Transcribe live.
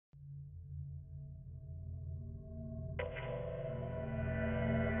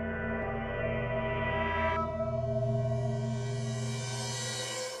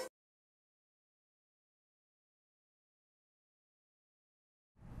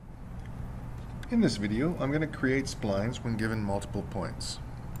In this video, I'm going to create splines when given multiple points.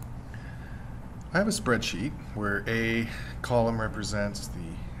 I have a spreadsheet where A column represents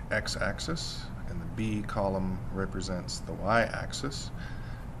the x-axis and the B column represents the y-axis.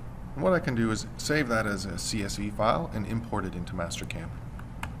 And what I can do is save that as a CSV file and import it into Mastercam.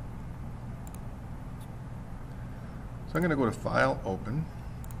 So I'm going to go to File, Open,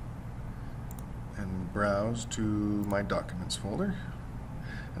 and browse to my Documents folder.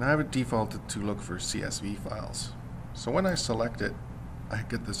 And I have it defaulted to look for CSV files. So when I select it, I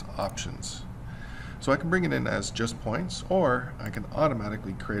get this options. So I can bring it in as just points, or I can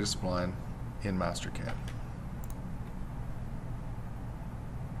automatically create a spline in Mastercam.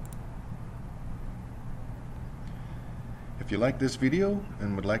 If you like this video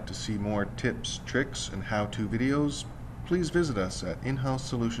and would like to see more tips, tricks, and how-to videos, please visit us at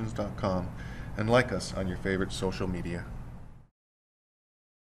inhousesolutions.com and like us on your favorite social media.